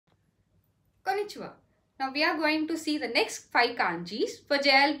Konnichiwa. Now we are going to see the next 5 kanjis for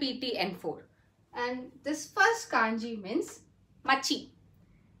JLPT N4. And this first kanji means machi.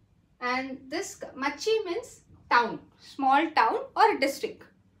 And this machi means town, small town or district.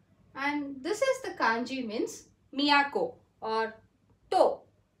 And this is the kanji means miyako or to,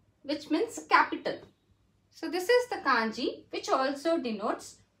 which means capital. So this is the kanji which also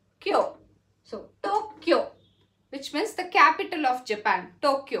denotes kyo. So Tokyo, which means the capital of Japan,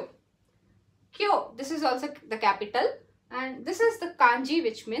 Tokyo. Kyo, this is also the capital, and this is the kanji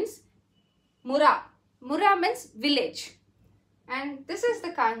which means mura. Mura means village, and this is the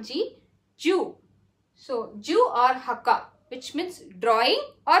kanji ju. So ju or haka, which means drawing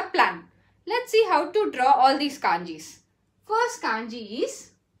or plan. Let's see how to draw all these kanjis. First kanji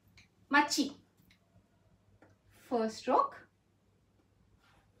is machi. First stroke,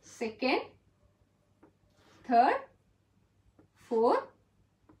 second, third, fourth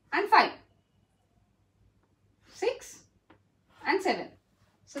and 5, 6 and 7.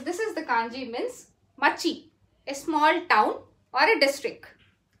 So this is the kanji means machi, a small town or a district.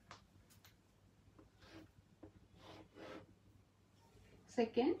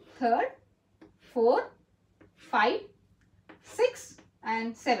 Second, third, 4, 5, 6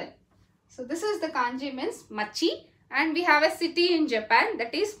 and 7. So this is the kanji means machi, and we have a city in Japan,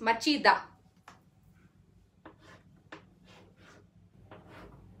 that is Machida.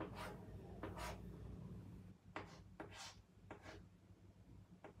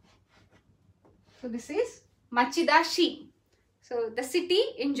 So this is Machida-shi. So the city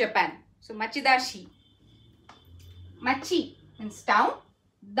in Japan. So Machida-shi. Machi means town,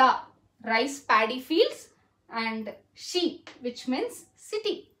 the rice paddy fields, and shi, which means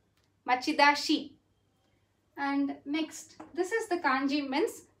city. Machida-shi. And next, this is the kanji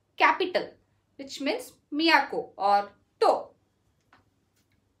means capital, which means miyako or to.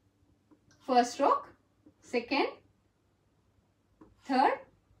 First stroke, second, third,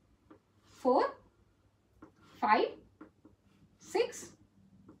 fourth, 5, 6,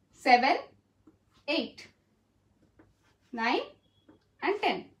 7, 8, 9 and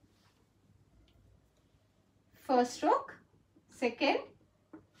 10. First stroke, second,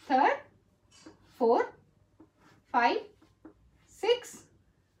 third, 4, 5, 6,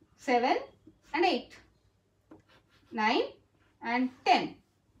 7 and 8, 9 and 10.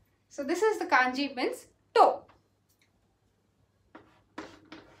 So this is the kanji means to.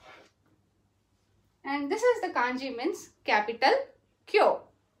 And this is the kanji means capital kyo.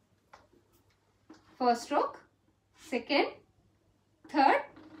 First stroke, second, third,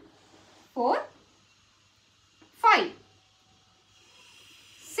 4, 5,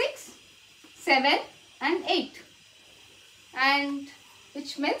 6, 7 and 8, and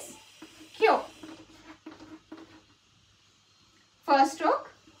which means kyo. First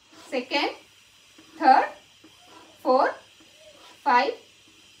stroke, second, third, 4, 5,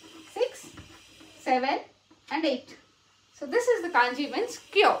 6, 7 and 8. So this is the kanji means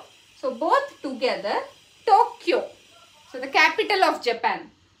kyo. So both together Tokyo. So the capital of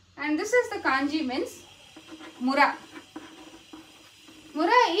Japan. And this is the kanji means mura.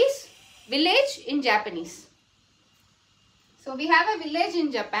 Mura is village in Japanese. So we have a village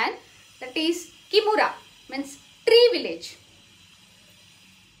in Japan, that is Kimura, means tree village.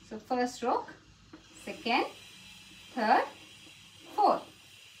 So first stroke, second, third, 4,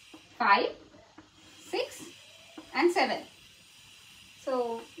 5, 6 and 7.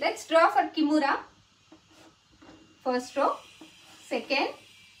 So let's draw for Kimura. First stroke, second,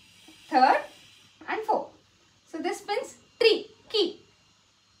 third and 4. So this means tree, key.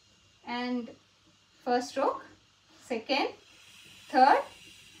 And first stroke, second, third,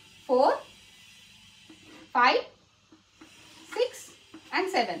 4, 5, 6 and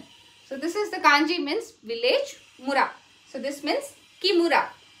 7. So this is the kanji means village mura. So this means Kimura.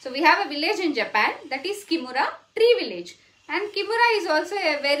 So we have a village in Japan, that is Kimura, tree village. And Kimura is also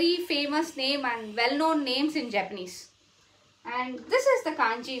a very famous name and well-known names in Japanese. And this is the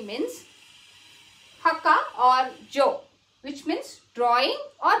kanji means haka or jo, which means drawing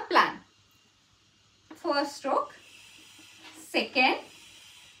or plan. First stroke, second,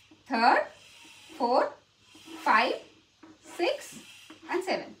 third, 4, 5, 6 and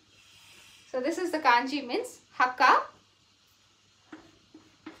 7. So this is the kanji means haka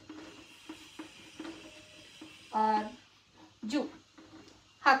or ju.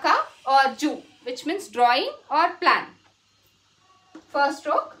 Haka or ju, which means drawing or plan. First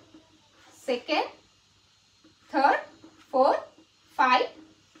stroke, second, third, 4, 5,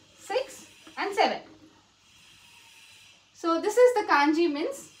 6 and 7. So this is the kanji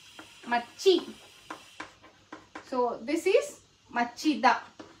means machi. So this is Machida.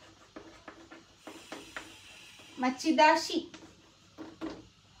 Machidashi.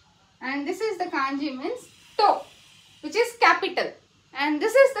 And this is the kanji means to, which is capital. And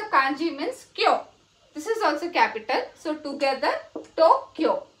this is the kanji means kyo. This is also capital. So together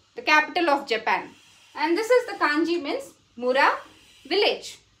Tokyo, the capital of Japan. And this is the kanji means Mura,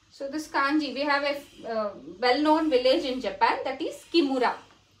 village. So this kanji, we have a well-known village in Japan, that is Kimura.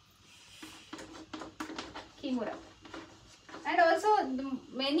 Kimura. And also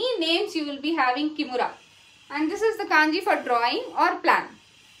many names you will be having Kimura. And this is the kanji for drawing or plan.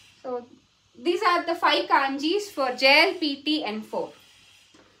 So these are the 5 kanjis for JLPT N4.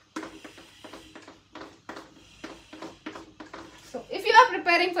 So if you are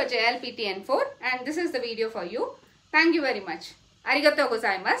preparing for JLPT N4 and this is the video for you, thank you very much. Arigatou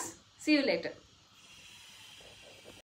gozaimasu. See you later.